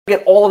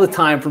Get all the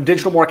time from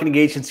digital marketing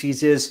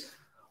agencies is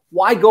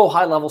why go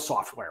high-level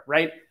software,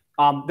 right?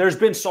 There's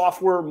been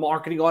software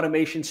marketing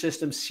automation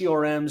systems,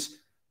 CRMs,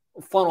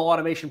 funnel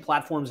automation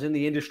platforms in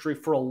the industry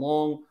for a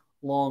long,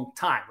 long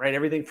time, right?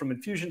 Everything from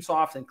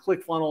Infusionsoft and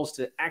ClickFunnels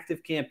to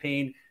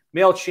ActiveCampaign,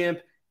 MailChimp,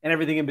 and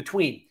everything in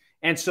between.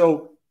 And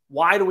so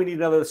why do we need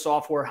another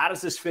software? How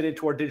does this fit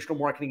into our digital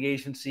marketing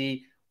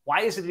agency?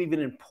 Why is it even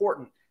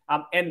important?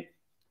 And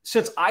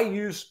since I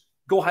use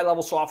Go High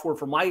Level software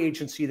for my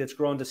agency that's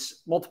grown to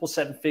multiple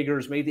seven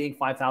figures, made the Inc.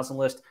 5000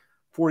 list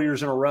 4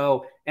 years in a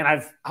row, and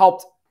I've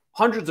helped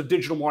hundreds of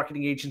digital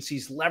marketing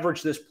agencies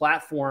leverage this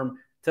platform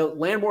to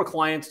land more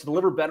clients, to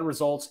deliver better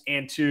results,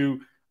 and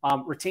to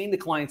retain the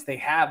clients they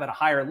have at a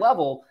higher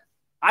level,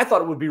 I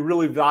thought it would be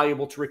really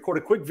valuable to record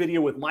a quick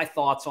video with my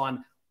thoughts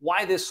on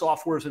why this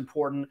software is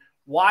important,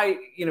 why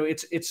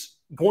it's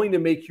going to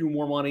make you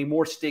more money,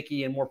 more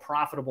sticky, and more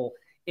profitable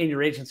in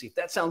your agency. If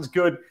that sounds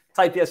good,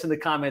 type yes in the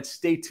comments.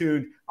 Stay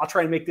tuned. I'll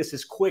try and make this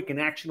as quick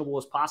and actionable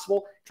as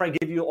possible. Try and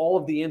give you all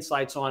of the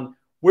insights on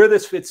where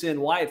this fits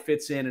in, why it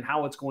fits in, and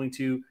how it's going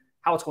to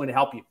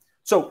help you.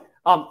 So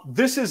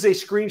this is a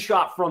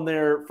screenshot from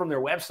their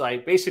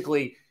website.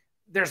 Basically,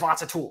 there's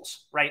lots of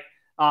tools, right?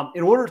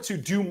 In order to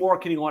do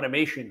marketing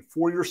automation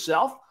for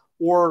yourself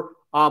or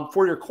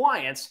for your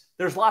clients,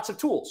 there's lots of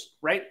tools,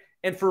 right?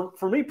 And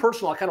for me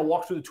personally, I kind of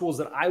walk through the tools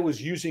that I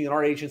was using in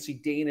our agency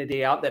day in and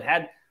day out that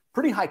had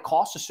pretty high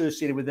costs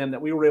associated with them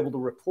that we were able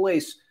to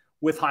replace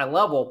with High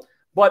Level.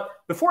 But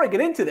before I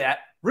get into that,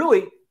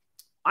 really,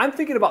 I'm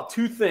thinking about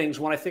two things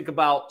when I think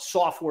about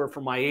software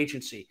for my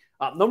agency.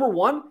 Number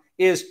one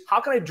is how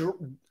can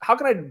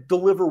I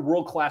deliver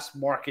world-class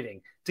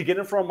marketing to get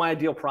in front of my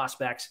ideal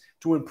prospects,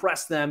 to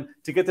impress them,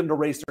 to get them to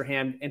raise their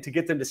hand, and to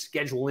get them to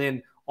schedule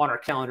in on our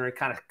calendar and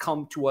kind of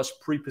come to us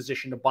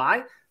pre-positioned to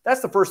buy. That's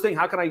the first thing.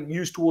 How can I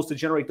use tools to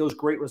generate those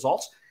great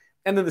results?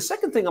 And then the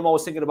second thing I'm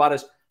always thinking about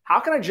is how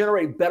can I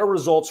generate better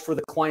results for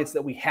the clients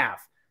that we have,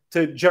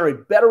 to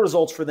generate better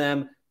results for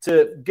them,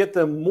 to get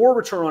them more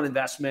return on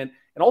investment,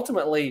 and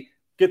ultimately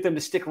get them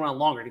to stick around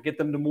longer, to get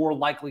them to more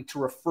likely to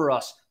refer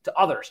us to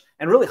others.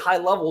 And really, High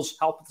Levels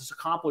help us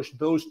accomplish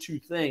those two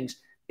things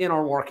in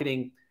our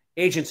marketing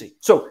agency.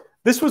 So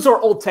this was our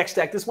old tech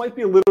stack. This might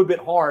be a little bit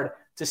hard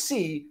to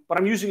see, but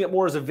I'm using it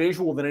more as a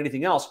visual than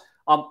anything else.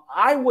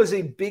 I was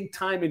a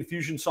big-time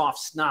Infusionsoft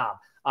snob,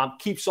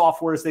 Keap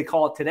software as they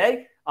call it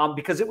today,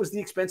 because it was the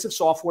expensive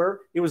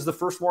software. It was the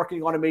first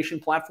marketing automation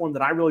platform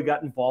that I really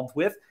got involved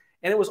with.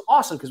 And it was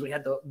awesome because we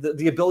had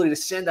the ability to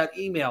send out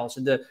emails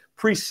and to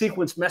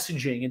pre-sequence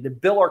messaging and to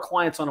bill our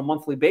clients on a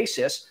monthly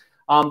basis.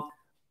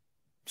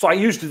 So I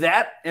used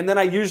that, and then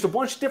I used a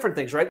bunch of different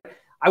things, right?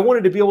 I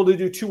wanted to be able to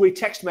do two-way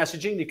text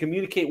messaging to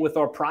communicate with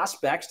our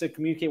prospects, to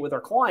communicate with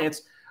our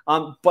clients,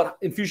 but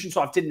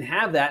Infusionsoft didn't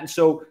have that, and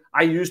so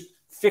I used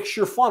Fix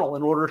Your Funnel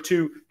in order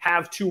to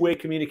have two-way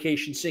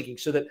communication syncing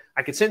so that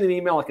I could send an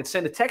email, I could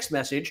send a text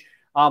message,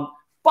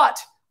 but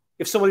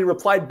if somebody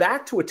replied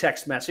back to a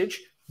text message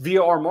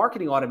via our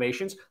marketing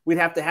automations, we'd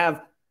have to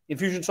have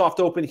Infusionsoft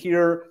open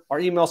here, our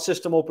email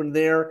system open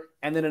there,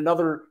 and then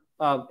another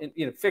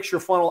Fix Your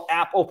Funnel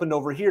app opened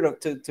over here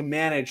to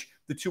manage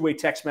the two-way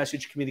text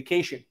message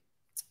communication.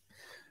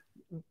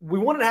 We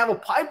wanted to have a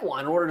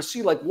pipeline in order to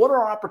see, like, what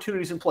are our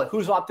opportunities in play?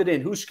 Who's opted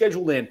in? Who's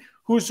scheduled in?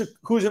 Who's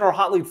in our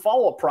hot lead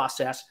follow-up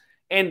process?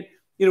 And,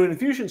 in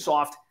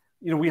Infusionsoft,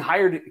 we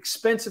hired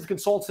expensive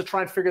consultants to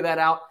try and figure that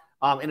out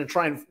and to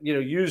try and,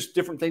 use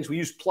different things. We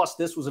used Plus.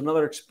 This was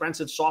another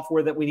expensive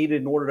software that we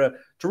needed in order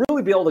to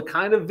really be able to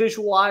kind of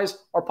visualize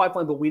our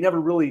pipeline, but we never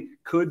really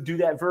could do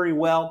that very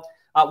well.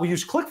 We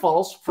use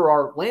ClickFunnels for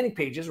our landing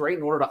pages, right,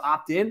 in order to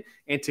opt in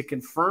and to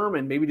confirm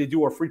and maybe to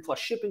do our free plus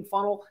shipping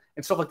funnel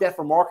and stuff like that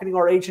for marketing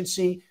our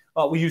agency.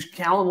 We use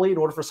Calendly in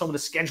order for someone to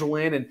schedule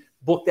in and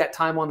book that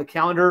time on the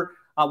calendar.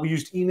 We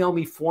used Email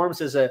Me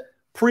Forms as a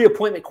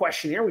pre-appointment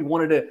questionnaire. We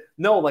wanted to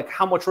know, like,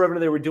 how much revenue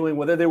they were doing,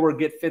 whether they were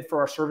get fit for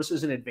our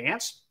services in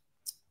advance.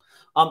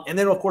 And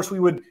then, of course,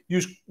 we would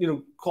use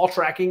call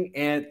tracking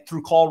and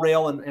through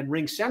CallRail and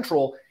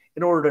RingCentral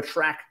in order to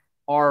track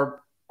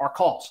our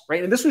calls,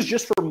 right? And this was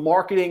just for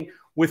marketing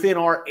within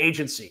our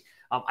agency.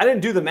 I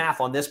didn't do the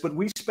math on this, but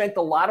we spent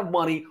a lot of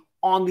money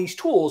on these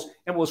tools.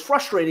 And what was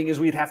frustrating is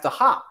we'd have to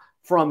hop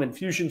from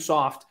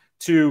Infusionsoft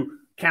to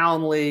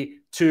Calendly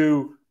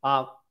to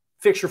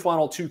Fix Your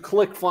Funnel to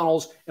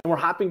ClickFunnels, and we're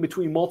hopping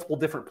between multiple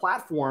different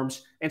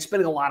platforms and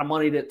spending a lot of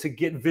money to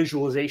get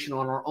visualization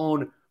on our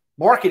own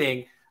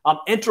marketing.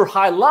 Enter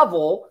High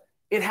Level.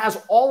 It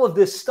has all of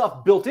this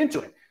stuff built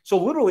into it. So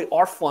literally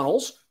our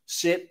funnels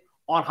sit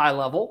on High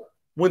Level.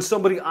 When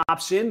somebody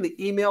opts in, the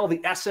email, the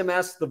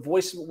SMS, the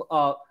voice,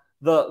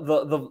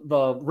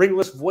 the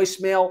ringless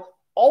voicemail,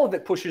 all of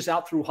it pushes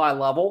out through High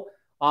Level.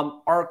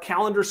 Our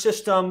calendar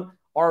system,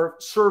 our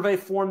survey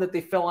form that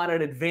they fill out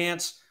in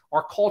advance,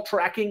 our call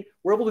tracking,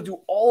 we're able to do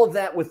all of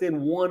that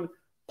within one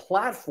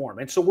platform.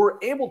 And so we're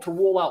able to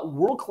roll out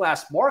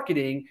world-class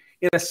marketing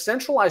in a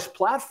centralized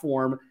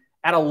platform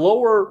at a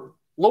lower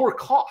lower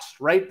cost,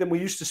 right, than we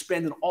used to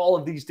spend in all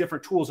of these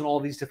different tools and all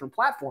of these different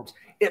platforms.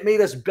 It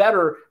made us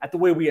better at the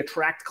way we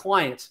attract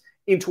clients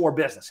into our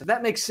business. If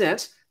that makes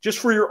sense, just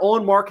for your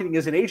own marketing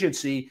as an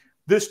agency,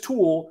 this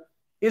tool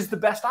is the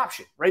best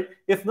option, right?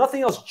 If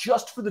nothing else,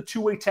 just for the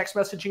two-way text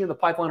messaging and the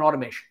pipeline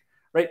automation,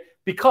 right?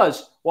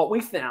 Because what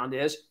we found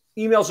is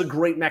email is a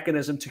great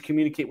mechanism to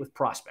communicate with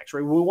prospects,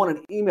 right? We want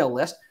an email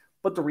list,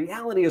 but the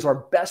reality is our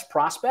best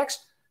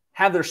prospects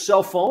have their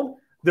cell phone.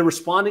 They're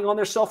responding on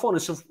their cell phone.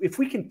 And so if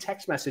we can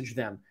text message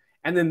them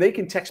and then they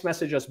can text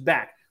message us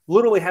back,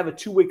 literally have a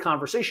two-way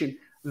conversation,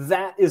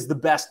 that is the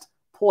best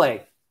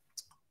play.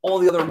 All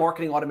the other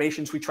marketing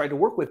automations we tried to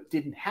work with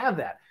didn't have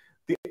that.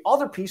 The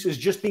other piece is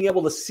just being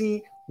able to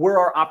see where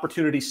our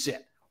opportunities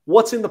sit,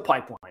 what's in the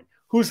pipeline,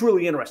 who's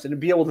really interested, and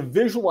be able to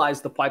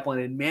visualize the pipeline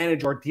and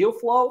manage our deal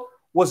flow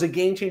was a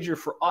game changer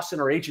for us and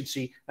our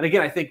agency. And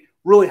again, I think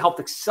really helped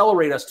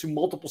accelerate us to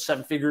multiple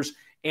seven figures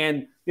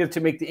and to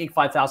make the Inc.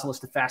 5000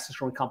 list of fastest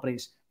growing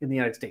companies in the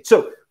United States.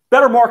 So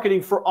better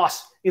marketing for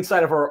us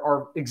inside of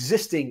our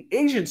existing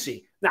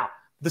agency. Now,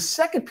 the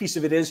second piece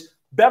of it is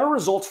better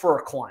results for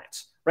our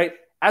clients, right?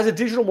 As a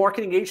digital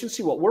marketing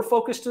agency, what we're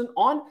focused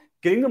on,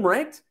 getting them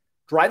ranked,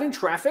 driving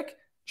traffic,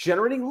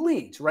 generating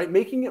leads, right?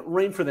 Making it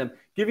rain for them,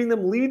 giving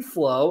them lead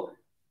flow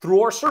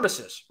through our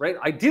services, right?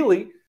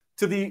 Ideally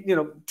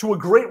to to a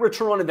great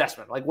return on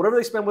investment, like whatever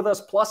they spend with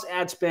us plus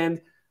ad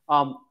spend,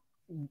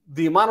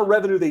 the amount of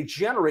revenue they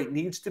generate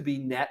needs to be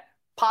net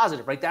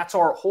positive, right? That's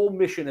our whole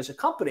mission as a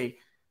company.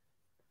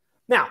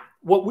 Now,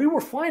 what we were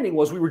finding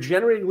was we were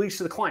generating leads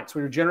to the clients.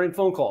 We were generating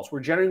phone calls. We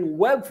were generating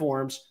web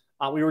forms.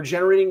 We were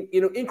generating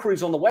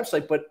inquiries on the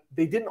website, but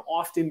they didn't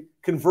often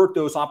convert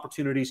those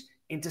opportunities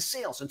into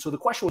sales. And so the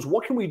question was,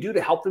 what can we do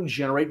to help them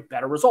generate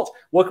better results?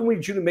 What can we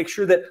do to make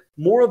sure that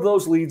more of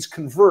those leads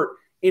convert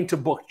into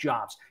booked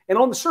jobs? And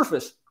on the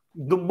surface,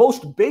 the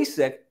most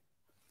basic,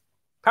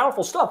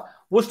 powerful stuff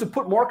was to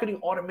put marketing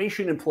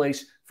automation in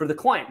place for the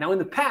client. Now, in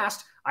the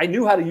past, I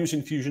knew how to use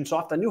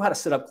Infusionsoft. I knew how to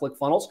set up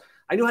ClickFunnels.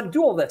 I knew how to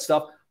do all that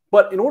stuff.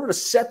 But in order to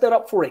set that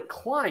up for a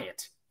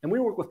client, and we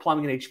work with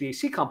plumbing and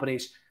HVAC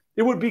companies,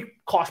 it would be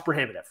cost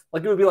prohibitive.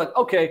 Like it would be like,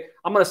 okay,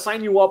 I'm going to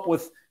sign you up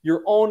with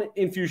your own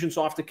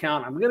Infusionsoft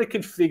account. I'm going to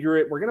configure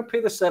it. We're going to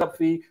pay the setup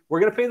fee. We're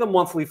going to pay the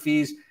monthly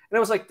fees. And it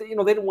was like, they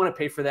didn't want to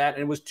pay for that.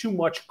 And it was too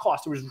much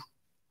cost. There was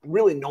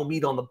really no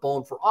meat on the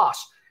bone for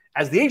us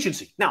as the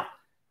agency. Now,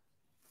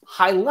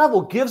 High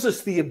Level gives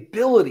us the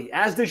ability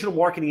as digital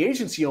marketing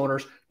agency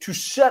owners to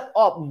set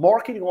up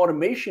marketing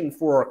automation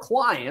for our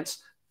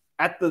clients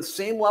at the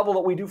same level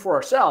that we do for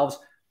ourselves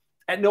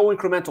at no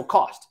incremental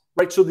cost.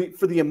 Right, so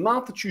for the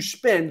amount that you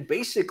spend,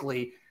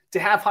 basically, to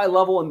have High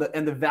Level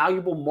and the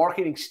valuable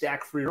marketing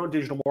stack for your own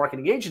digital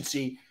marketing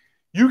agency,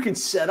 you can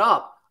set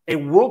up a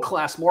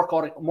world-class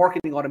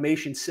marketing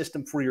automation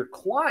system for your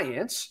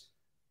clients.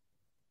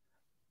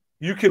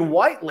 You can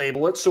white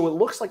label it so it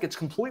looks like it's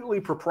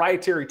completely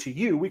proprietary to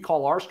you. We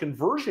call ours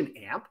Conversion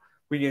Amp,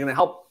 where you're going to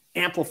help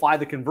amplify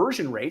the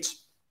conversion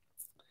rates.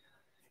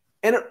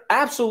 And it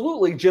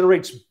absolutely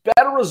generates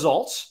better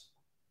results,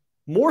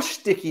 more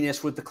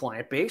stickiness with the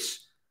client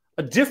base,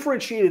 a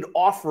differentiated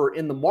offer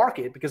in the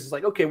market, because it's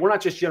like, okay, we're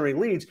not just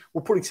generating leads,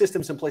 we're putting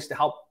systems in place to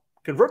help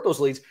convert those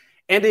leads,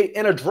 and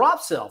a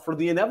drop sell for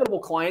the inevitable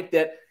client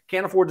that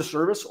can't afford the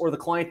service or the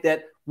client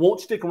that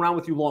won't stick around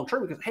with you long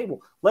term because, hey,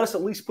 well, let us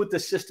at least put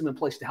this system in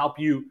place to help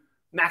you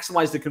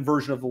maximize the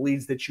conversion of the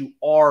leads that you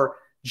are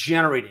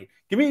generating.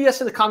 Give me a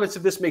yes in the comments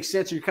if this makes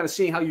sense. You're kind of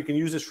seeing how you can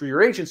use this for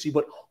your agency,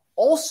 but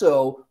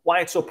also why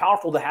it's so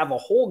powerful to have a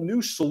whole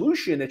new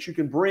solution that you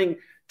can bring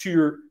to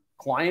your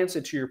clients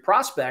and to your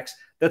prospects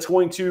that's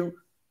going to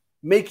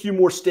make you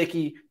more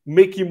sticky,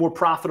 make you more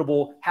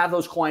profitable, have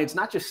those clients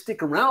not just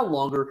stick around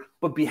longer,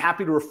 but be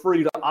happy to refer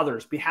you to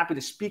others, be happy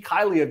to speak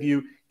highly of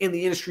you in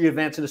the industry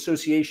events and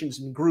associations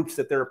and groups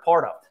that they're a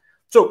part of.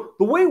 So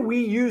the way we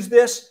use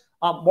this,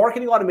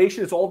 marketing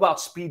automation is all about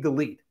speed to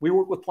lead. We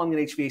work with plumbing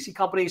and HVAC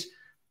companies.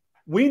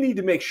 We need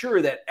to make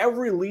sure that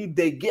every lead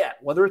they get,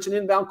 whether it's an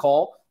inbound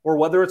call or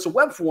whether it's a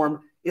web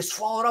form, is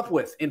followed up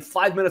with in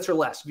 5 minutes or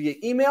less via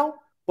email,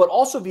 but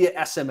also via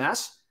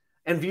SMS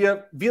and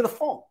via the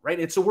phone, right?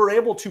 And so we're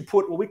able to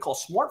put what we call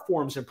smart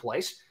forms in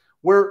place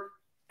where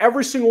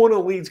every single one of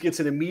the leads gets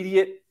an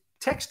immediate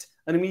text,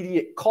 an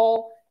immediate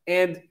call,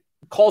 and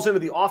calls into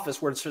the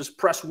office where it says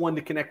press 1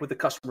 to connect with the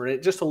customer. And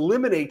it just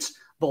eliminates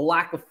the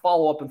lack of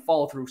follow-up and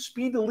follow-through.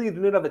 Speed to lead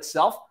in and of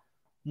itself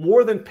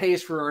more than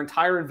pays for our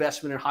entire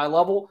investment in High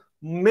Level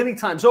many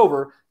times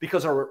over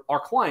because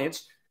our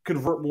clients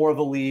convert more of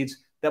the leads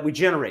that we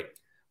generate.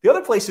 The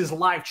other place is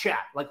live chat.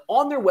 Like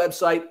on their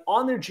website,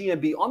 on their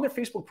GMB, on their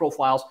Facebook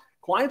profiles,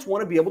 clients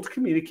want to be able to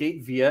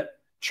communicate via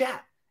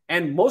chat.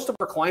 And most of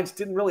our clients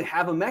didn't really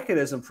have a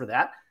mechanism for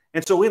that.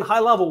 And so in High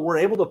Level, we're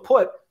able to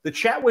put the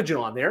chat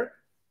widget on there,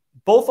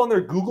 both on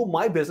their Google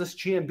My Business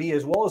GMB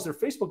as well as their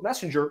Facebook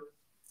Messenger,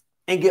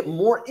 and get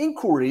more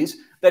inquiries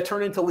that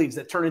turn into leads,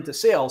 that turn into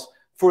sales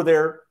for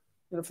their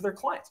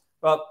clients,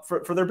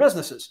 for their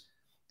businesses.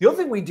 The other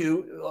thing we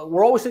do,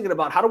 we're always thinking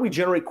about how do we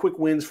generate quick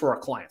wins for our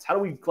clients? How do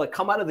we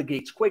come out of the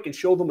gates quick and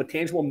show them a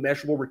tangible,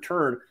 measurable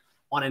return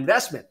on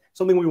investment?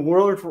 Something we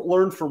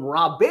learned from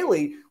Rob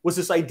Bailey was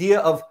this idea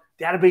of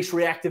database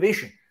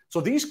reactivation.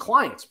 So these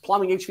clients,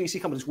 plumbing,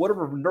 HVAC companies,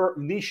 whatever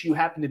niche you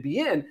happen to be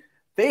in,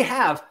 they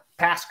have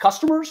past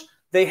customers,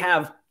 they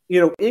have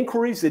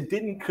inquiries that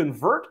didn't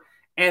convert,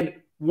 and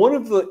one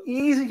of the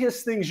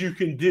easiest things you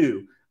can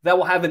do that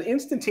will have an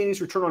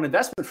instantaneous return on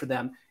investment for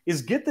them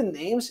is get the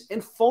names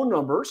and phone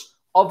numbers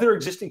of their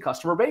existing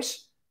customer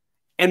base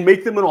and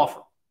make them an offer.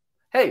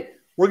 Hey,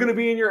 we're going to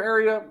be in your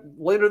area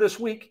later this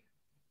week.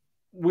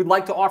 We'd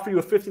like to offer you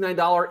a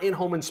 $59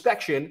 in-home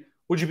inspection.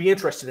 Would you be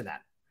interested in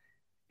that?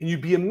 And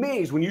you'd be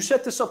amazed when you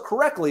set this up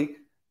correctly,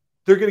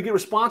 they're going to get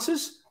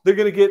responses, they're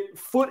going to get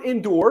foot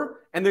in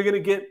door, and they're going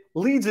to get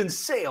leads and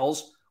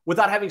sales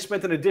without having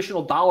spent an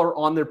additional dollar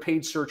on their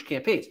paid search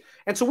campaigns.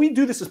 And so we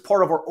do this as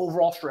part of our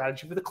overall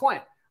strategy for the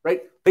client,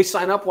 right? They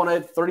sign up on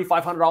a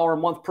 $3,500 a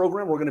month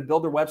program. We're going to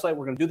build their website.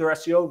 We're going to do their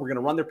SEO. We're going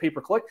to run their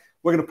pay-per-click.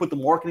 We're going to put the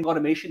marketing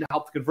automation to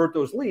help convert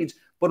those leads.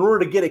 But in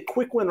order to get a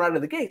quick win right out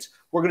of the gates,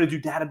 we're going to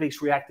do database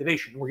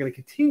reactivation. We're going to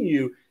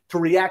continue to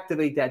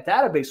reactivate that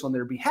database on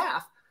their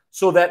behalf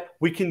so that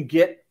we can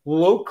get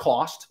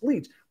low-cost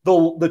leads.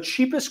 The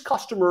cheapest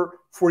customer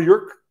for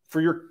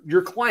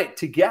your client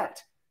to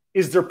get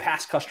is their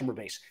past customer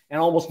base.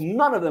 And almost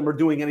none of them are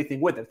doing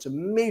anything with it. It's a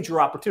major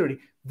opportunity,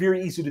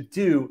 very easy to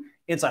do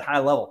inside High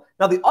Level.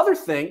 Now, the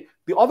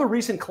other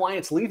reason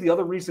clients leave, the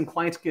other reason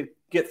clients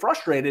get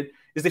frustrated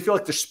is they feel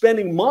like they're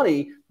spending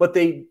money, but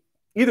they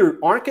either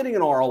aren't getting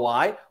an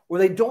ROI or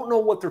they don't know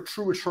what their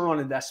true return on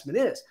investment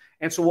is.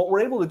 And so what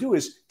we're able to do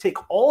is take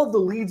all of the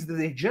leads that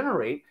they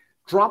generate,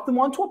 drop them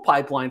onto a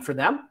pipeline for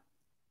them,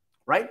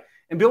 right?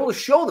 And be able to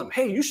show them,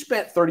 hey, you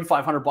spent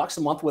 $3,500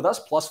 a month with us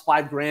plus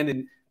 $5,000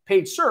 in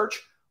paid search.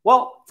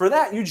 Well, for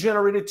that, you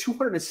generated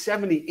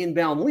 270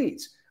 inbound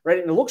leads, right?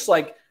 And it looks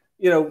like,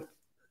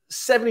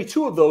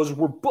 72 of those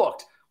were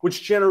booked,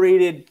 which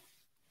generated,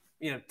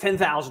 $10,000,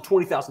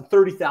 $20,000,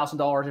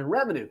 $30,000 in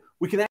revenue.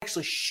 We can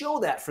actually show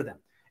that for them.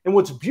 And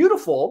what's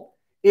beautiful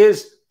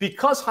is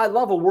because High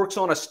Level works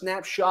on a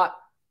snapshot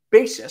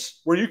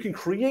basis where you can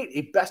create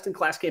a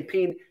best-in-class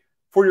campaign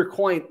for your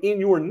client in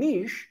your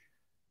niche,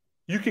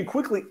 you can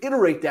quickly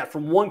iterate that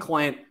from one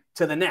client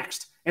to the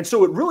next. And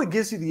so it really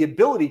gives you the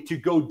ability to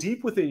go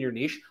deep within your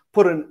niche,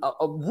 put a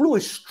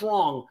really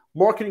strong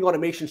marketing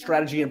automation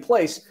strategy in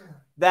place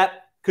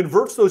that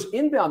converts those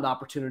inbound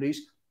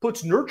opportunities,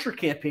 puts nurture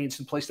campaigns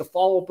in place to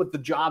follow up with the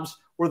jobs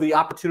or the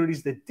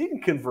opportunities that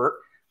didn't convert,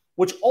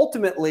 which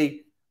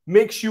ultimately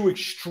makes you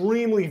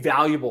extremely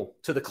valuable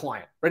to the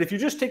client, right? If you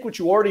just take what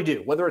you already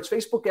do, whether it's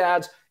Facebook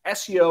ads,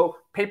 SEO,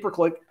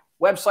 pay-per-click,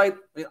 website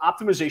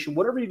optimization,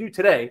 whatever you do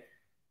today,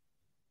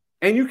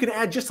 and you can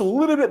add just a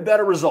little bit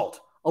better result,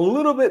 a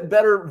little bit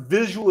better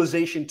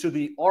visualization to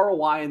the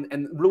ROI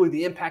and really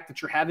the impact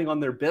that you're having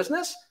on their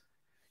business,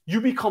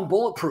 you become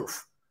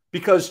bulletproof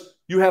because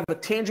you have a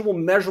tangible,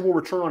 measurable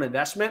return on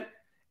investment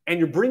and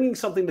you're bringing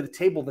something to the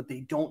table that they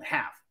don't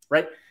have,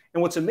 right?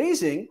 And what's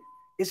amazing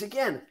is,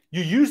 again,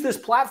 you use this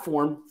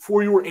platform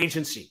for your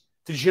agency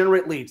to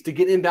generate leads, to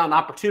get inbound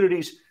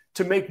opportunities,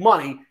 to make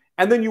money.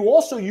 And then you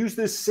also use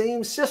this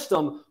same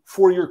system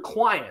for your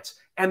clients.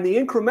 And the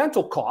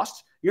incremental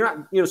cost,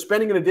 you're not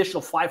spending an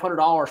additional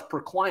 $500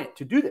 per client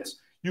to do this.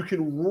 You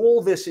can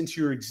roll this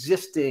into your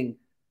existing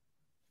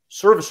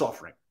service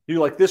offering.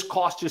 This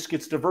cost just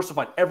gets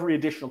diversified. Every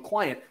additional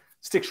client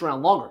sticks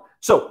around longer.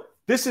 So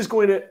this is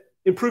going to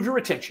improve your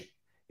retention.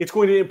 It's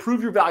going to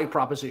improve your value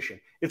proposition.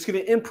 It's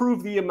going to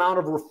improve the amount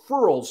of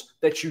referrals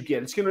that you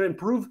get. It's going to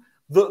improve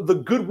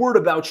the good word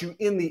about you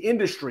in the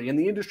industry and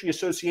the industry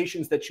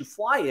associations that you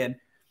fly in.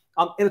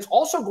 And it's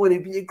also going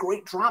to be a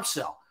great drop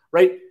sell,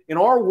 right? In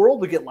our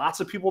world, we get lots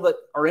of people that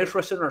are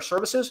interested in our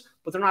services,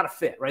 but they're not a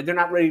fit, right? They're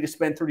not ready to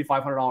spend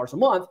 $3,500 a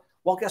month.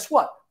 Well, guess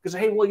what? Because,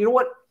 hey, well, you know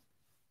what?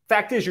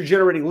 Fact is, you're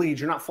generating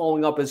leads. You're not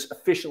following up as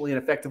efficiently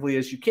and effectively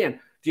as you can.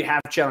 Do you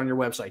have chat on your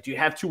website? Do you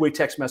have two-way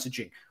text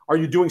messaging? Are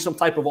you doing some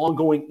type of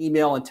ongoing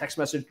email and text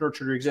message nurture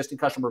to your existing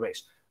customer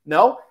base?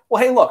 No?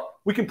 Well, hey, look,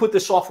 we can put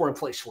this software in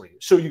place for you.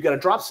 So you've got a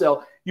drop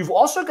sell. You've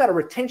also got a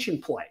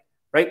retention play,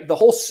 right? The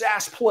whole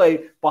SaaS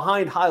play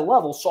behind High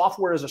Level,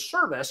 software as a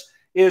service,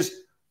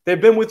 is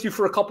they've been with you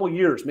for a couple of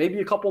years, maybe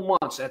a couple of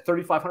months at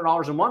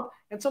 $3,500 a month,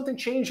 and something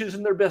changes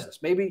in their business.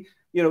 Maybe,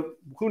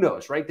 who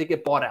knows, right? They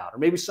get bought out, or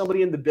maybe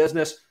somebody in the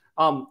business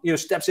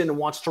steps in and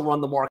wants to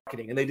run the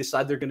marketing and they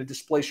decide they're going to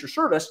displace your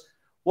service.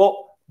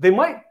 Well, they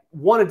might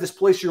want to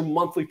displace your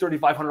monthly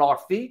 $3,500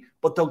 fee,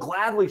 but they'll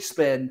gladly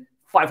spend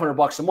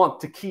 $500 a month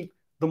to keep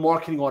the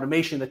marketing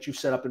automation that you've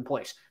set up in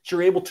place. So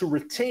you're able to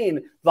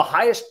retain the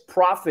highest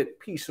profit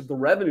piece of the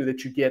revenue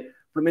that you get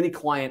from any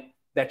client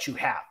that you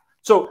have.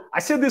 So I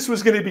said this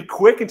was going to be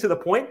quick and to the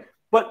point,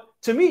 but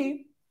to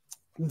me,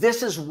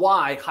 this is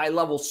why High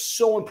Level is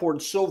so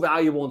important, so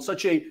valuable, and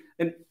such an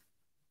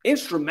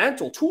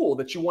instrumental tool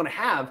that you want to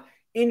have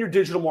in your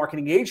digital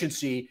marketing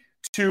agency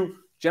to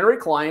generate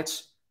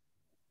clients,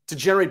 to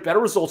generate better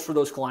results for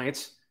those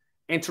clients,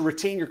 and to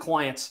retain your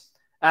clients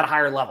at a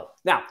higher level.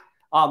 Now,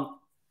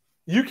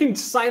 you can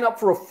sign up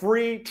for a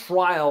free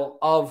trial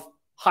of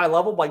High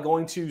Level by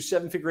going to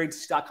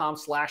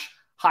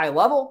sevenfigureagency.com/high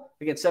level.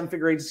 Again,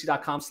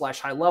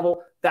 sevenfigureagency.com/high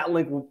level. That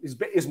link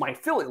is my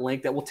affiliate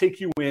link that will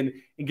take you in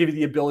and give you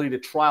the ability to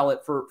trial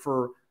it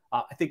for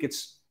I think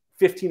it's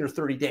 15 or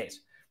 30 days.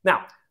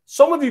 Now,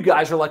 some of you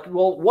guys are like,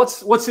 well,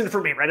 what's in it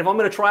for me, right? If I'm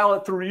going to trial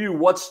it through you,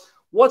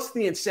 what's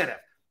the incentive?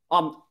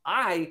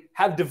 I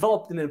have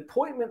developed an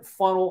appointment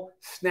funnel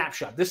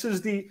snapshot. This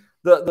is the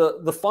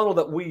funnel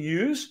that we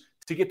use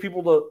to get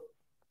people to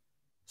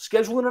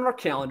schedule it on our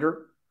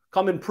calendar,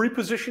 come in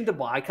pre-positioned to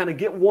buy, kind of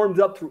get warmed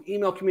up through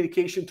email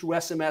communication, through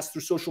SMS,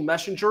 through social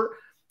messenger.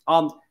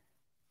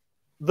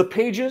 The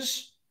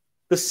pages,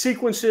 the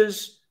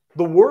sequences,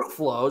 the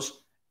workflows.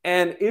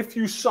 And if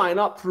you sign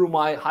up through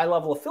my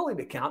high-level affiliate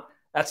account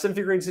at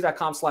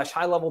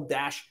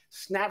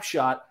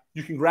sevenfigureagency.com/high-level-snapshot,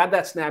 you can grab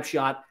that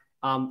snapshot.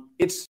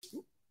 It's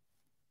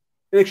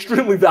an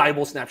extremely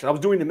valuable snapshot. I was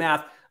doing the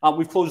math.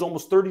 We've closed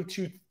almost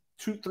 $32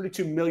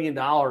 million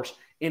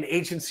in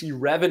agency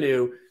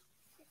revenue,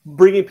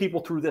 bringing people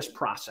through this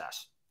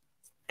process.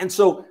 And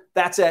so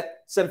that's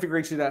at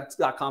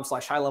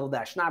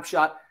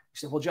sevenfigureagency.com/high-level-snapshot. You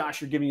say, well,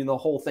 Josh, you're giving you the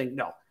whole thing.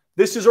 No,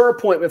 this is our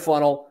appointment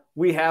funnel.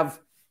 We have,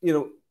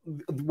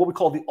 what we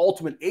call the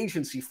ultimate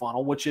agency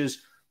funnel, which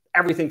is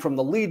everything from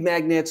the lead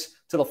magnets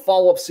to the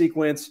follow-up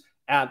sequence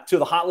to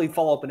the hot lead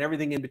follow-up and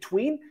everything in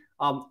between.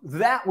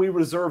 That we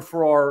reserve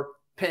for our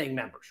paying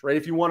members, right?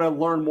 If you want to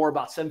learn more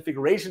about Seven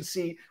Figure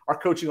Agency, our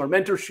coaching, our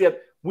mentorship,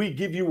 we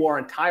give you our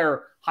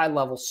entire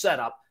high-level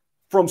setup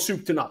from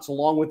soup to nuts,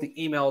 along with the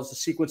emails, the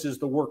sequences,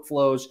 the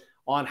workflows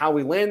on how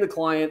we land the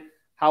client,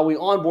 how we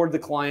onboard the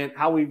client,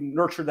 how we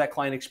nurture that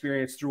client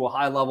experience through a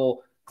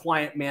high-level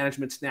client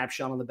management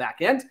snapshot on the back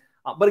end.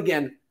 But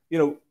again,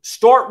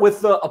 start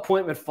with the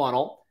appointment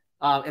funnel.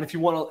 And if you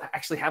want to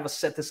actually have us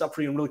set this up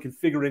for you and really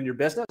configure it in your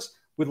business,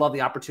 we'd love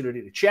the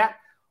opportunity to chat.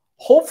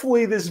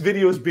 Hopefully this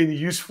video has been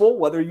useful,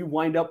 whether you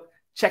wind up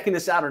checking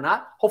this out or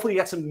not. Hopefully you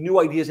got some new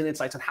ideas and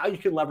insights on how you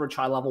can leverage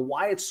High Level,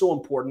 why it's so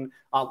important,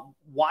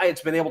 why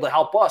it's been able to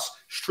help us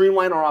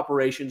streamline our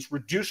operations,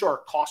 reduce our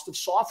cost of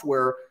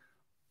software,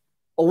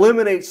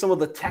 eliminate some of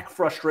the tech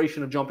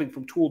frustration of jumping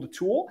from tool to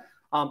tool,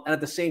 and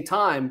at the same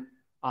time,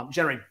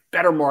 generate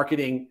better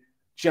marketing,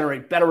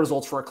 generate better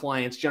results for our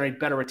clients, generate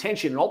better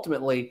retention, and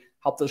ultimately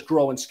help us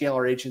grow and scale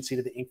our agency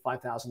to the Inc.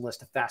 5000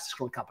 list of fastest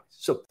growing companies.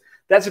 So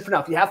that's it for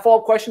now. If you have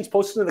follow-up questions,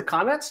 post them in the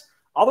comments.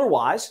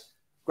 Otherwise,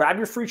 grab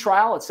your free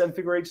trial at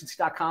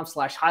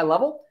sevenfigureagency.com/high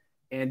level,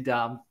 and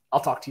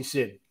I'll talk to you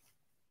soon.